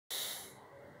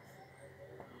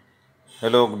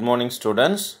Hello, good morning,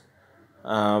 students.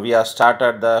 We are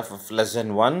started the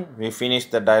lesson 1. We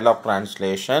finished the dialogue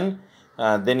translation.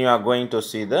 Then you are going to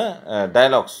see the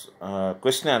dialogues,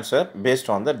 question answer based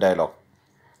on the dialogue.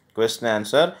 Question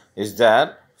answer is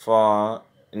there for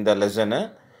in the lesson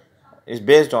is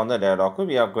based on the dialogue.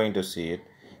 We are going to see it.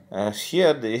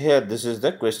 Here this is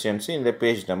the question in the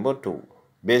page number 2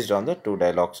 based on the two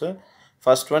dialogues.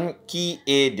 First one, Ki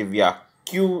A Divya,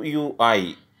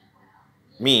 QUI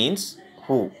means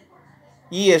who.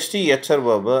 EST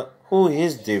verb, who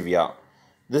is Divya?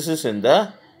 This is in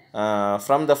the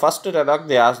from the first dialogue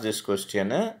they asked this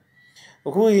question.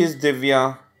 Who is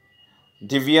Divya?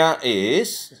 Divya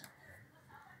is,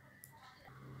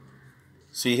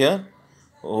 see here,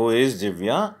 who is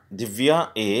Divya? Divya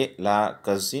is la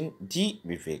cousin de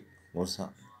Vivek.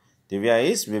 Divya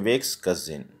is Vivek's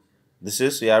cousin. This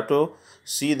is, you have to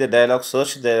see the dialogue,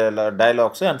 search the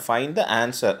dialogues and find the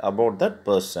answer about that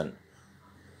person.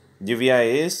 Divya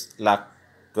is la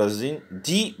cousin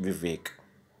de Vivek.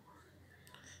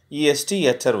 EST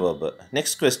verb.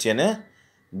 Next question.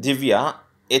 Divya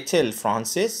est-elle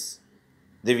française?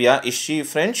 Divya, is she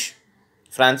French?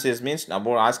 Française means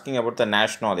about asking about the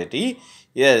nationality.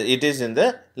 Yes, it is in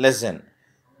the lesson.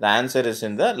 The answer is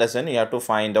in the lesson. You have to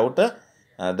find out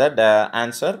the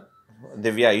answer.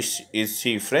 Divya, is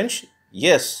she French?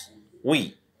 Yes,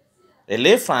 oui. Elle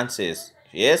est française.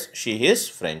 Yes, she is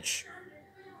French.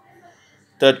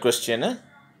 Third question.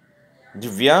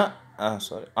 Divya,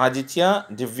 Aditya,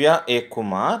 Divya et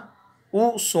Kumar,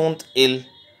 où sont-ils?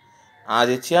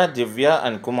 Aditya, Divya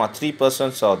and Kumar, three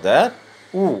persons are there.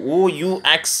 Où, you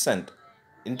accent.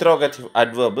 Interrogative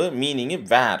adverb meaning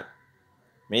where.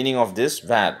 Meaning of this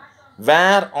where.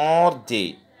 Where are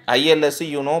they? ILS,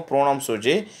 you know, pronoun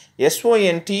sujet.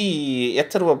 SONT,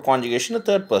 ether verb conjugation,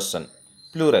 third person,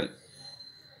 plural.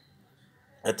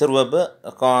 Ether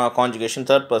verb conjugation,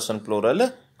 third person,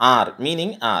 plural. Are,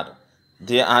 meaning are.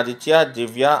 Aditya,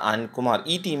 Divya and Kumar.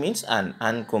 ET means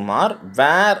and Kumar.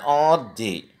 Where are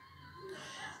they?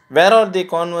 Where are they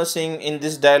conversing in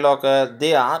this dialogue?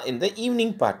 They are in the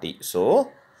evening party.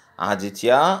 So,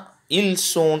 Aditya, ils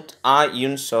sont à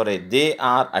une soirée. They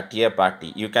are at a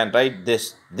party. You can write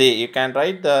this. They. You can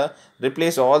write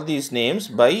replace all these names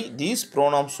by these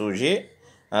pronoun sujet,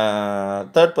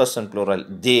 third person plural.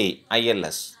 They,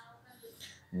 ILS.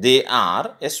 They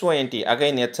are, SONT,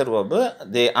 again ether verb,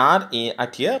 they are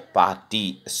at a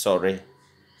party. Sorry.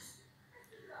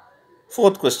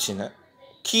 Fourth question.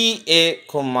 Ki A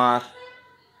Kumar.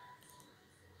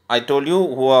 I told you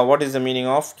what is the meaning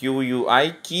of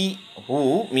QUI. Ki,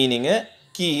 who, meaning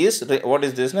ki is, what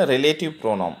is this? Relative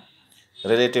pronoun.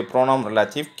 Relative pronoun,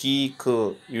 relative. Ki,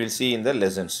 ku. You will see in the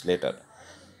lessons later.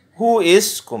 Who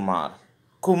is Kumar?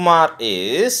 Kumar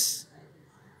est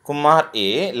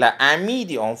l'ami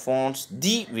d'enfance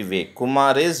de Vivek.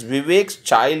 Kumar is Vivek's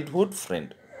childhood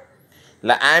friend.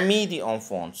 L'ami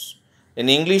d'enfance. In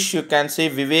English, you can say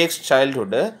Vivek's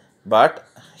childhood, but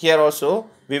here also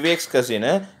Vivek's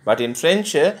cousin. But in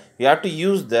French, you have to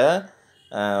use the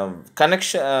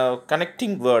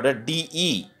connecting word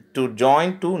de to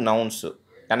join two nouns.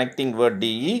 Connecting word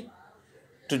de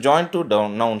to join two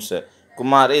nouns.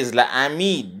 Kumar is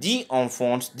l'ami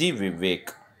d'enfance de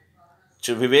Vivek.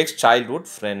 Vivek's childhood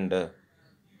friend.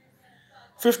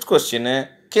 Fifth question.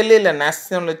 Quelle est la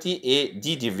nationalité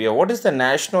de Divya? What is the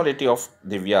nationality of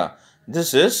Divya?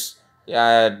 This is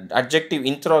adjective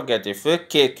interrogative,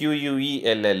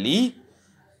 QUELLE,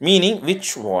 meaning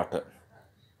which what.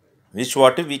 Which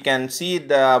what we can see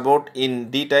about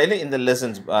in detail in the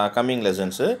lessons, coming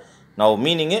lessons. Now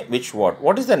meaning which what.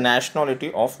 What is the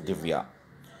nationality of Divya?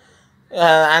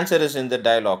 Answer is in the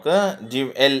dialogue.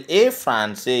 Elle est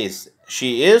française.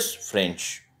 She is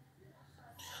French.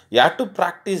 You have to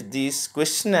practice these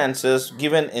question answers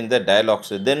given in the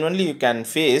dialogues. Then only you can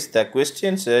face the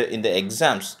questions in the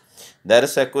exams. There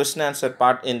is a question answer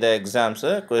part in the exams.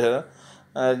 For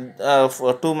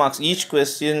 2 marks. Each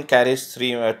question carries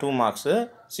 2 marks.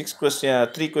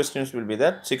 3 questions will be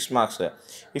that 6 marks.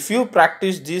 If you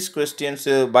practice these questions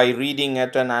by reading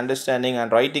it and understanding and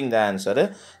writing the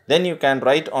answer, then you can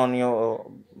write on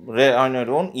your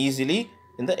own easily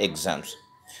in the exams.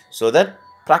 So that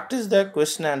practice the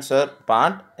question answer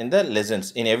part in the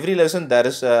lessons. In every lesson there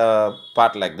is a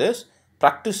part like this.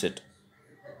 Practice it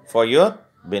for your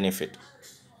benefit.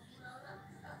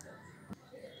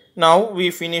 Now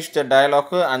we finished the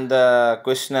dialogue and the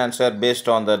question answer based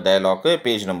on the dialogue,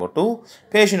 page number 2.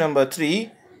 Page number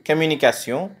 3,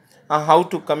 communication, how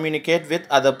to communicate with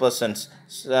other persons,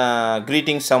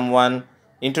 greeting someone,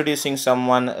 introducing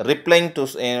someone, replying to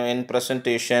in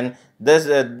presentation. This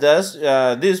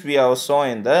we also saw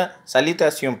in the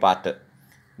salutation part.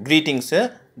 greetings,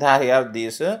 there you have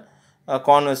these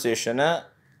conversation,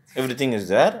 everything is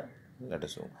there. That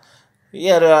is so.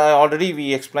 Here already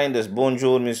we explained this.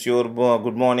 Bonjour, monsieur,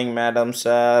 good morning, madam,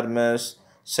 sir, miss,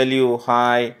 salut,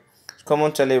 hi.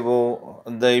 Comment allez-vous?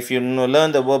 If you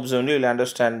learn the verbs only, you'll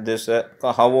understand this.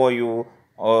 How are you?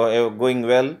 Going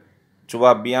well? Tu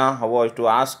vas bien? How are you? To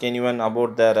ask anyone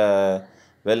about their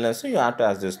wellness, so you have to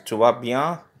ask this. Tu vas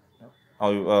bien?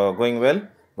 Are you going well?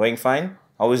 Going fine?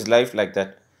 How is life, like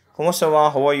that? Comment ça va?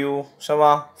 How are you? Ça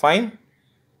va? Fine?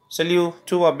 Salut,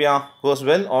 tu vas bien? Goes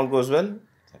well? All goes well?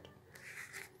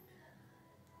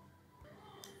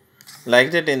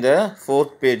 Like that in the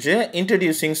fourth page,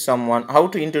 introducing someone. How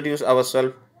to introduce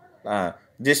ourselves?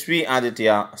 Jisvi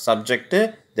Aditya, subject,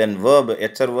 then verb,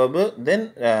 ether verb,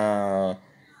 then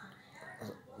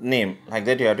name. Like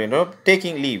that you have to know.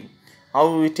 Taking leave.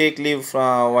 How we take leave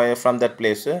from that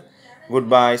place?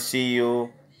 Goodbye, see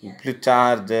you, plus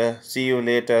tard, see you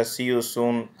later, see you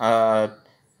soon, at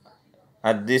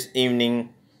this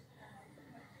evening,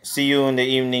 see you in the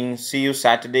evening, see you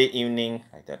Saturday evening,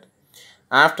 like that.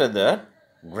 After that,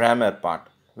 grammar part,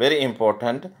 very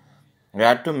important. We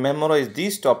have to memorize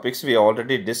these topics. We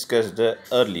already discussed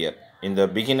earlier in the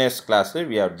beginners class.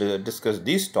 We have discussed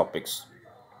these topics.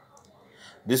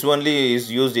 This only is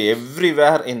used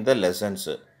everywhere in the lessons.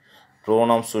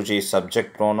 Pronoun suji,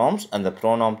 subject pronouns, and the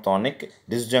pronoun tonic,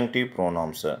 disjunctive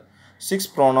pronouns. 6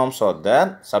 pronouns are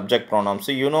there. Subject pronouns.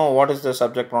 So you know what is the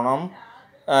subject pronoun?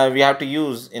 We have to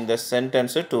use in the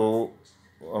sentence to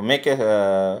make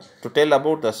a to tell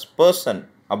about this person,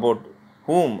 about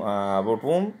whom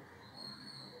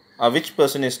which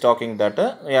person is talking, that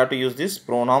we have to use this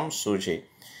pronoun suji.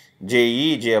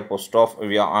 J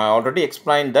apostrophe. I already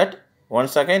explained that.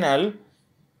 Once again I'll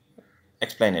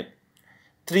explain it.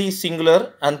 3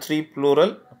 singular and 3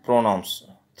 plural pronouns.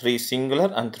 3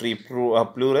 singular and 3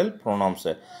 plural pronouns.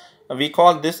 We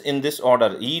call this in this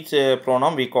order. Each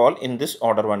pronoun we call in this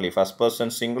order only. First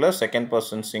person singular, second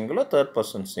person singular, third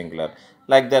person singular.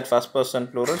 Like that, first person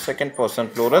plural, second person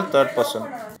plural, third person.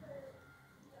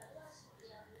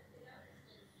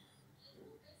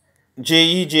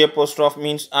 J apostrophe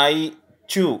means I,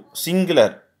 chew,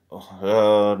 singular.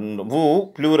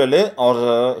 Woo, plural,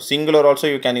 or singular also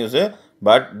you can use.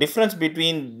 But difference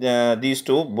between these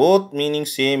two, both meaning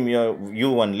same,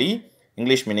 you only,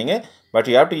 English meaning. But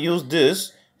you have to use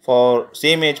this for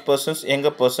same age persons,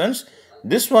 younger persons.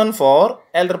 This one for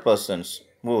elder persons.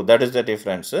 Woo, that is the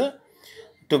difference.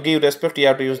 To give respect, you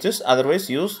have to use this. Otherwise,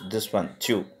 use this one,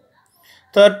 chew.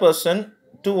 Third person,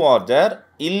 two are there.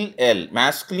 Il, el,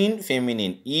 masculine,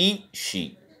 feminine. E,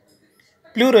 she.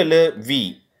 Plural,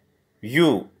 we,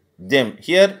 you, them.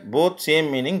 Here both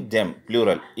same meaning, them,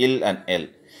 plural, il and el.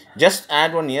 Just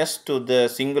add one s to the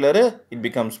singular, it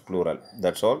becomes plural.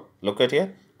 That's all. Look at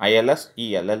here. ILS,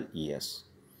 ELL, ES.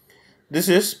 This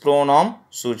is pronoun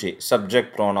suji,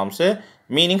 subject pronouns.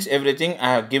 Meanings everything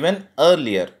I have given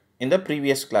earlier in the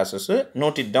previous classes.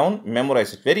 Note it down,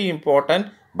 memorize it. Very important,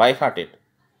 by heart it.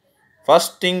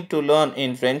 First thing to learn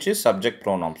in French is subject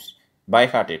pronouns. By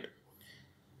heart it.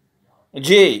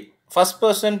 J, first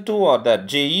person two are that.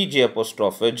 J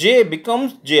apostrophe. J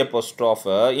becomes J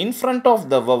apostrophe in front of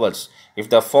the vowels. If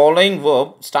the following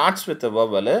verb starts with a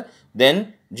vowel,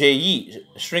 then JE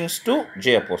shrinks to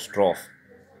J apostrophe.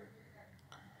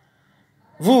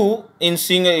 Woo in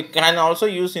singular can also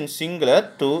use in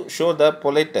singular to show the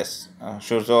politeness.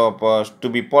 To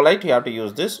be polite, you have to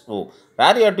use this woo.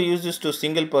 Where you have to use this to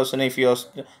single person, if you are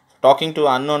talking to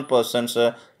unknown persons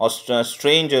or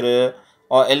stranger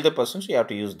or elder persons, you have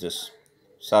to use this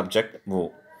subject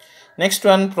woo. Next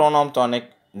one, pronoun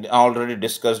tonic, already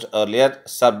discussed earlier.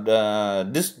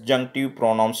 Disjunctive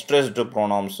pronouns, stressed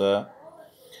pronouns.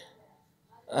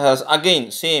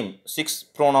 Again same 6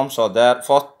 pronouns are there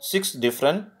for 6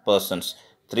 different persons.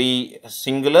 3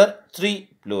 singular, 3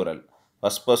 plural.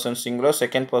 First person singular,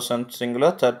 second person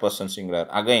singular, third person singular.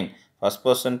 Again first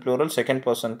person plural, second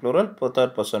person plural,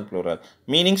 third person plural.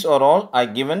 Meanings are all I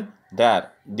given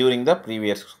there during the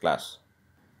previous class.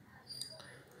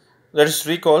 Let us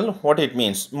recall what it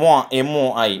means. Moi,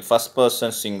 M-O-I, first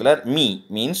person singular. Me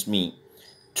means me.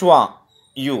 Toi,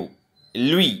 you.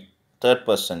 Lui, third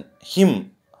person.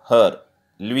 Him, her.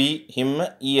 Lui, him,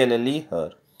 E-L-L-E,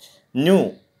 her.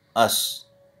 Nous, us.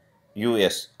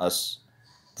 U-S, us.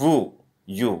 Vous,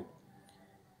 you.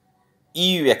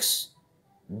 E-U-X,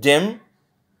 them,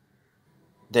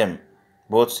 them.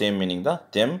 Both same meaning, the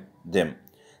them.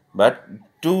 But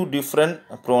 2 different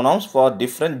pronouns for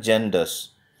different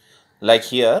genders. Like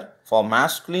here, for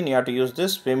masculine you have to use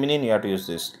this, feminine you have to use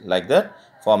this. Like that,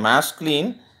 for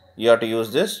masculine you have to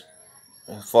use this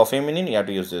For feminine, you have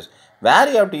to use this. Where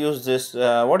you have to use this?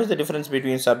 What is the difference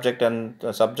between subject and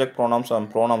subject pronouns and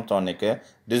pronoun tonic?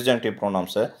 Disjunctive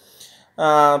pronouns.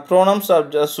 Pronoun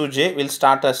sujet will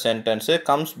start a sentence.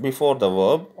 Comes before the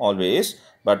verb always.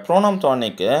 But pronoun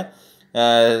tonic to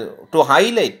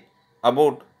highlight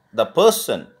about the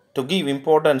person, to give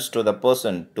importance to the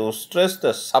person, to stress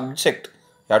the subject,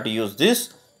 you have to use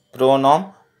this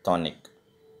pronoun tonic.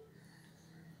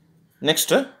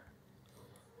 Next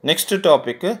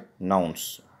topic,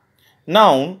 nouns.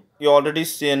 Noun, you already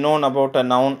known about a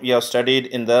noun you have studied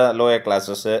in the lower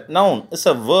classes. Noun is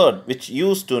a word which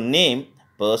used to name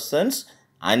persons,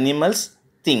 animals,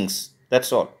 things.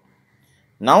 That's all.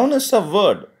 Noun is a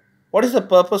word. What is the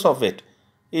purpose of it?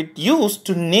 It used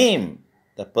to name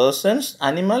the persons,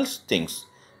 animals, things.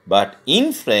 But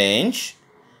in French,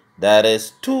 there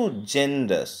is two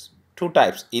genders, two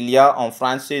types. Il y a en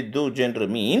français deux gendres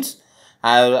means,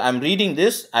 I'm reading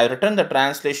this. I've written the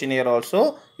translation here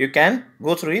also. You can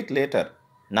go through it later.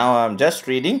 Now I'm just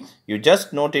reading. You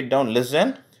just note it down,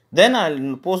 listen. Then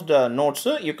I'll post the notes.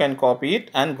 You can copy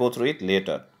it and go through it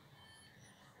later.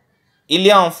 Il y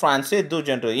a en français deux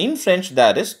gendres. In French,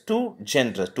 there is two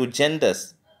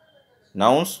genders.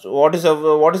 Nouns. What is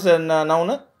a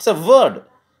noun? It's a word.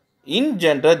 In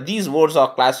gender, these words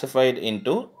are classified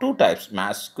into two types: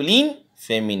 masculine,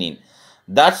 feminine.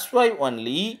 That's why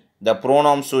only the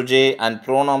pronoun sujet and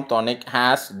pronoun tonic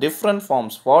has different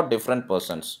forms for different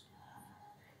persons.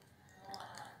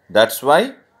 That's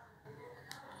why,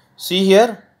 see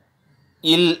here,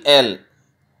 il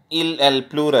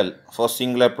plural for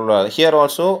singular plural. Here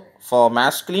also for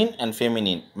masculine and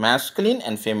feminine.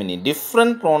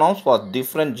 Different pronouns for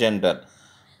different gender.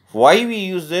 Why we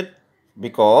use it?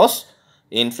 Because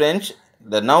in French,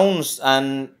 the nouns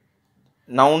and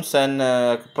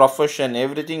profession,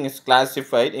 everything is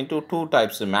classified into two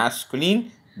types: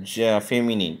 masculine,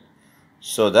 feminine.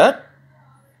 So that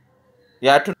we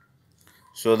have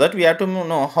to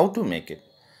know how to make it.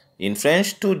 In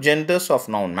French, two genders of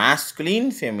noun: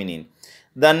 masculine, feminine.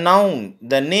 The noun,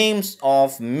 the names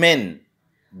of men,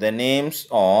 and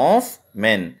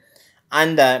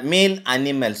the male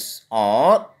animals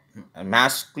are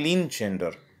masculine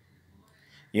gender.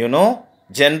 You know,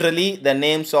 generally the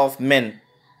names of men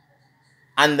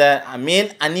and the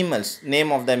male animals,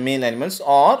 name of the male animals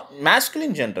are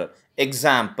masculine gender.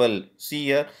 Example, see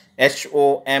here,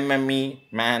 HOMME,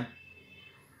 man;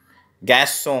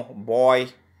 garçon, boy;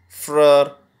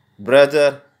 frère,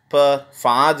 brother; père,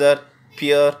 father;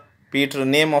 Pierre, Peter,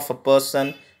 name of a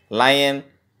person; lion,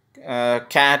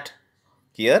 cat.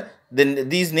 Here, then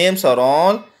these names are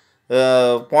all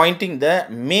pointing the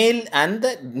male and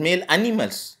the male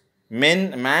animals,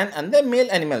 man and the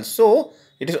male animals. So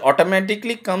it is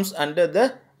automatically comes under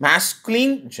the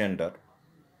masculine gender.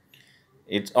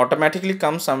 It automatically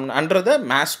comes under the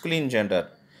masculine gender.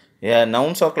 Yeah,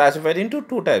 nouns are classified into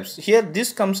two types. Here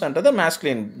this comes under the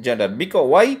masculine gender. Because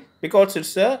why? Because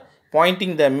it's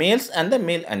pointing the males and the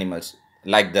male animals.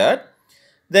 Like that,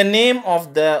 the name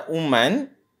of the woman,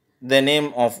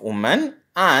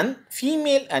 and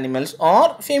female animals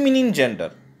are feminine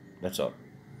gender. That's all.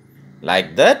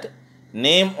 Like that,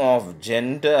 name of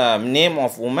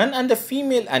woman and the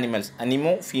female animals,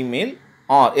 female,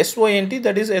 or SONT,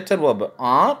 that is ether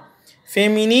are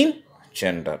feminine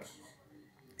gender.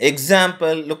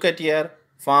 Example, look at here: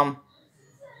 femme,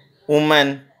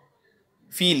 woman;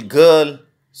 fille, girl;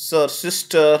 sir,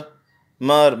 sister;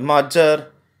 mère,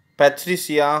 mother;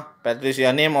 Patricia,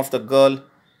 name of the girl;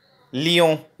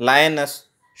 lion, lioness;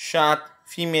 chat,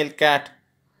 female cat.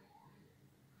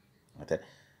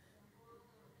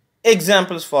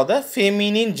 Examples for the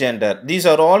feminine gender. These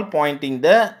are all pointing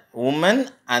the woman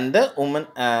and the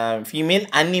female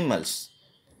animals.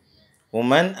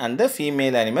 Woman and the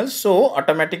female animals. So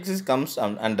automatically comes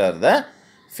under the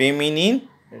feminine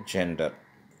gender.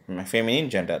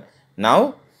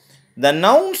 Now, the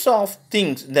nouns of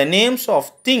things, the names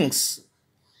of things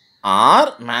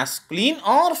are masculine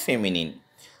or feminine.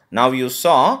 Now you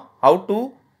saw how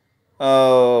to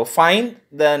find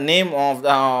the name of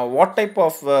what type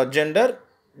of gender,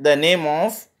 the name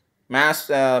of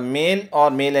male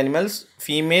or male animals,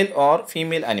 female or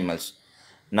female animals.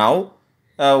 Now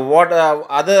what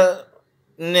other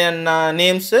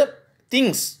names?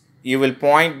 Things. You will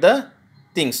point the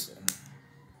things.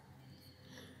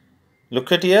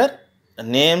 Look at here.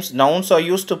 Nouns are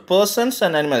used to persons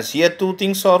and animals. Here two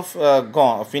things are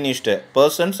finished.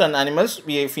 Persons and animals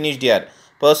we finished here.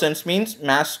 Persons means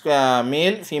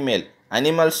male, female.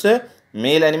 Animals,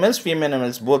 male animals, female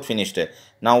animals, both finished.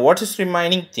 Now what is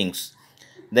remaining? Things.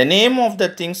 The name of the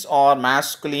things are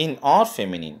masculine or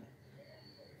feminine.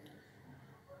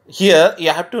 Here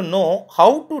you have to know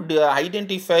how to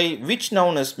identify which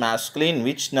noun is masculine,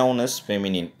 which noun is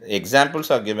feminine. Examples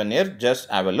are given here. Just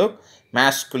have a look.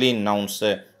 Masculine nouns: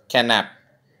 canap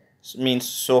means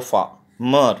sofa,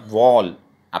 mur wall,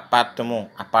 appartement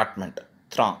apartment,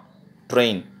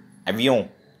 train, avion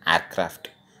aircraft.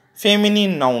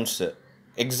 Feminine nouns: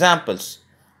 examples: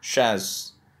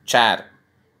 chaise, chair,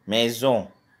 maison,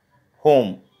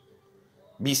 home,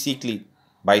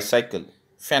 bicycle,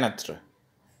 fenêtre,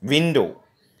 window,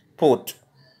 port,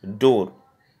 door.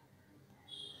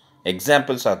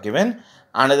 Examples are given.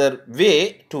 Another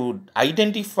way to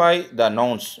identify the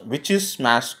nouns which is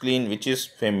masculine, which is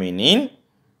feminine.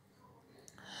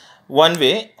 One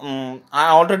way,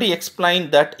 I already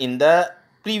explained that in the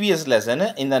previous lesson.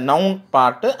 In the noun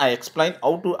part, I explained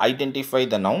how to identify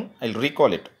the noun. I'll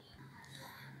recall it.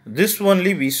 This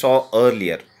only we saw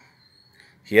earlier.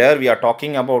 Here we are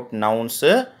talking about nouns.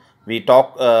 We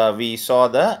saw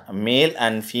the male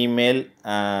and female,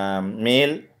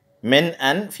 men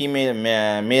and female,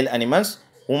 male animals,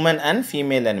 women and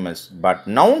female animals. But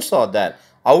nouns are there.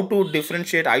 How to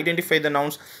differentiate, identify the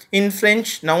nouns? In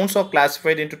French, nouns are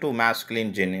classified into two: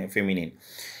 masculine, feminine.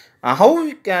 How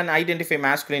we can identify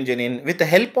masculine, feminine? With the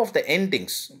help of the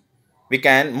endings. We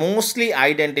can mostly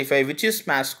identify which is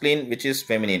masculine, which is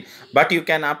feminine, but you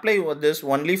can apply this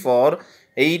only for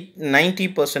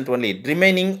 90% only.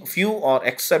 Remaining few or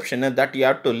exception that you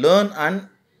have to learn and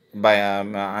by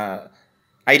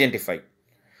identify.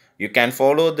 You can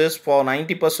follow this for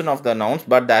 90% of the nouns,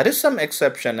 but there is some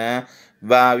exception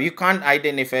where you can't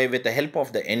identify with the help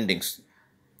of the endings.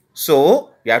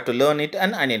 So you have to learn it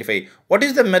and identify. What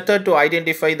is the method to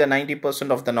identify the 90%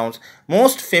 of the nouns?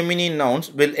 Most feminine nouns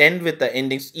will end with the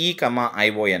endings e,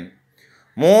 ion.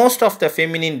 Most of the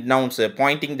feminine nouns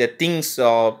pointing the things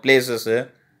or places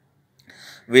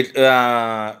will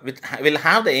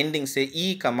have the endings say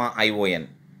e, ion.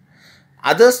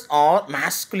 Others are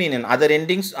masculine, and other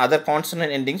endings, other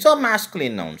consonant endings are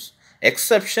masculine nouns.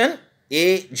 Exception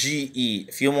age.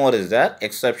 Few more is there.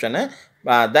 Exception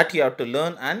that you have to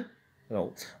learn and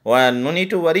know. Well, no need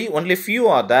to worry. Only few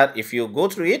are there. If you go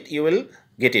through it, you will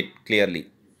get it clearly.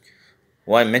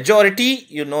 While majority,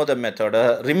 you know the method.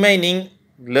 Remaining,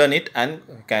 learn it and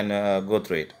can go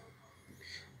through it.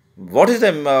 What is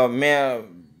the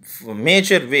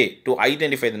major way to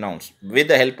identify the nouns? With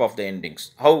the help of the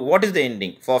endings. What is the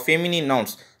ending? For feminine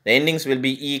nouns, the endings will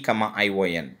be e,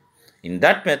 ion. In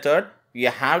that method, we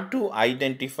have to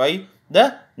identify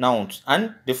the nouns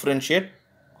and differentiate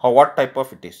what type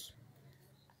of it is.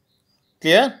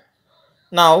 Clear?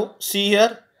 Now see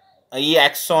here, e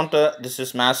accent, this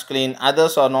is masculine.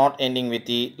 Others are not ending with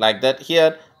e, like that.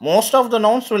 Here most of the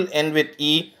nouns will end with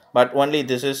e, but only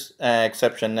this is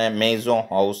exception, maison,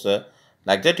 house.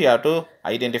 Like that you have to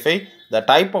identify the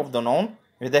type of the noun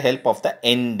with the help of the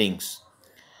endings.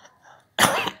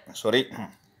 Sorry.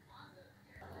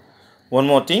 One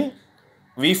more thing.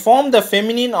 We form the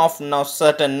feminine of now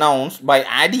certain nouns by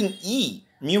adding e,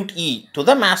 mute e, to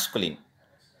the masculine.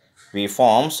 We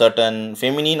form certain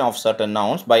feminine of certain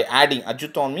nouns by adding,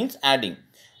 adjutant means adding,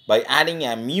 by adding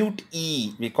a mute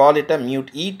e, we call it a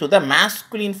mute e, to the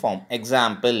masculine form.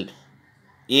 Example,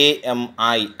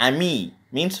 ami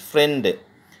means friend,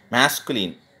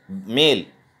 masculine, male.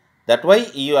 That why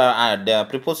you add the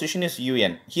preposition is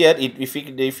un. Here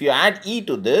if you add e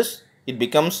to this, it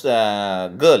becomes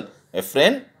girl, a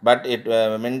friend, but it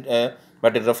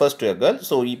refers to a girl,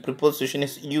 so preposition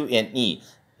is une,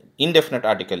 indefinite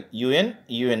article, une.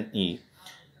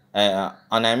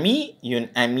 Un ami, une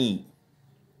amie.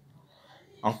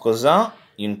 Un cousin,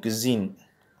 une cousine.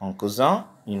 Un cousin,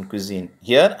 une cousine.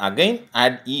 Here again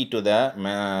add e to the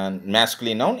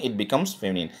masculine noun, it becomes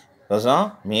feminine.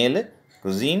 Cousin, male,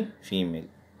 cousine, female.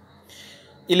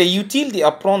 Il est utile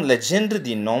d'apprendre le genre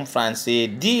du nom français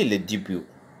dès le début.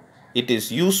 It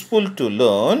is useful to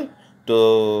learning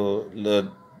the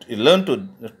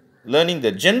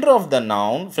gender of the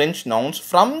noun, French nouns,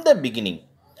 from the beginning.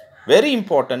 Very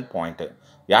important point.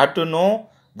 You have to know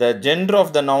the gender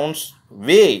of the nouns,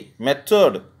 way,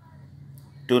 method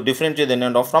to differentiate the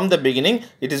noun from the beginning.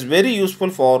 It is very useful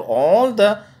for all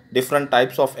the different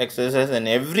types of exercises, and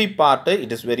every part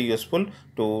it is very useful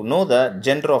to know the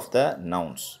gender of the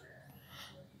nouns.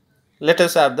 Let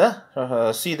us have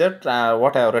the see that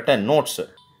what I have written notes.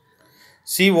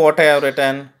 See what I have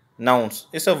written. Nouns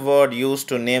is a word used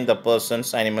to name the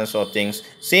persons, animals or things.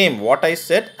 Same what I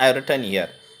said, I have written here.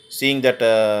 Seeing that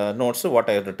notes, what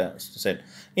I have written said.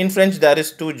 In French, there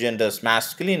is two genders,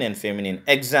 masculine and feminine.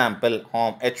 Example,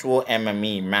 homme,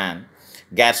 H-O-M-M-E, man.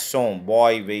 Garçon,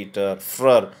 boy, waiter.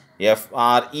 Frère,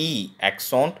 F-R-E,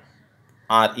 accent.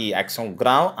 R-E, accent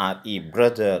grave, R-E,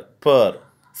 brother, per,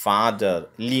 father,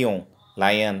 lion,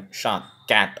 lion, shark,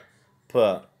 cat,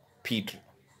 per, Peter.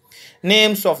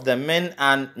 Names of the men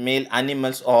and male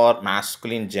animals or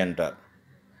masculine gender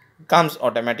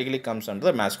automatically comes under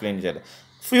the masculine gender.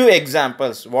 Few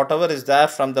examples, whatever is there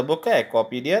from the book, I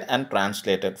copied here and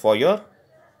translated for your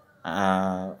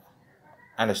uh,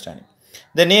 understanding.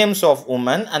 The names of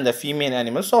women and the female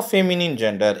animals of feminine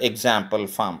gender. Example,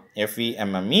 femme,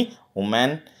 F-E-M-M-E,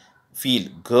 woman,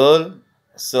 field, girl,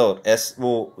 sir,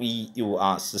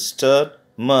 S-O-E-U-R, sister,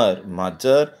 mer,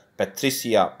 mother,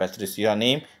 Patricia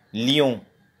name, lion,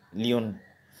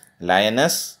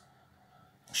 lioness,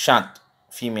 chat,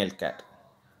 female cat.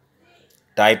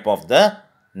 Type of the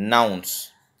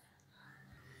nouns.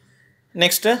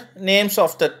 Next, names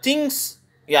of the things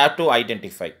you have to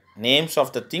identify. Names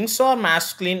of the things are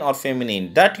masculine or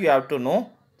feminine. That you have to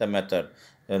know the method.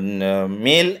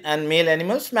 Male and male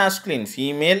animals masculine.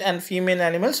 Female and female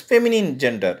animals feminine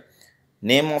gender.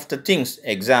 Name of the things.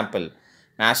 Example.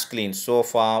 Masculine.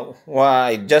 Sofa.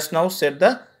 I just now said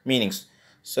the meanings.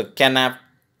 So, canap,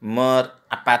 mer,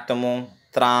 appartement,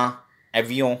 train,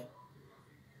 avion.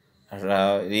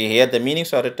 Here the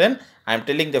meanings are written. I am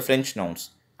telling the French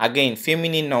nouns. Again,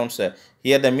 feminine nouns.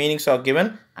 Here the meanings are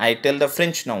given. I tell the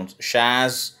French nouns.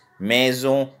 Chaise,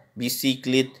 maison,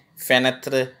 bicyclette,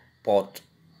 fenêtre, porte.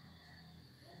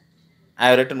 I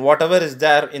have written whatever is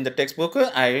there in the textbook.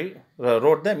 I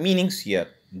wrote the meanings here.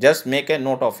 Just make a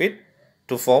note of it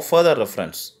for further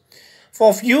reference.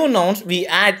 For few nouns, we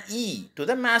add E to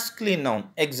the masculine noun.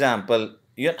 Example,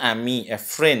 un ami, a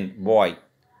friend, boy.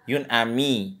 Un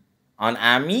ami, an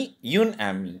ami, une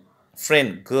amie.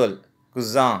 Friend, girl.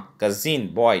 Cousin,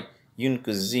 cousin, boy. Une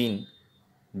cousine,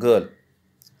 girl.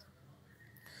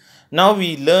 Now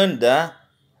we learn the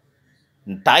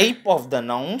type of the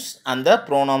nouns and the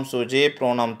pronoun sujet,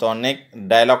 pronoun tonic.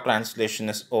 Dialogue translation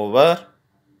is over.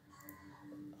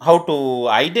 How to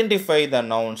identify the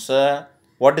nouns,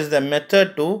 what is the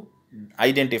method to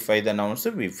identify the nouns,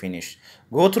 we finish.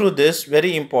 Go through this,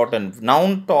 very important.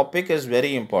 Noun topic is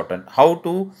very important. How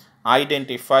to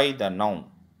identify the noun.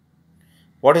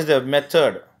 What is the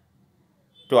method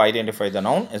to identify the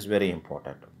noun is very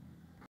important.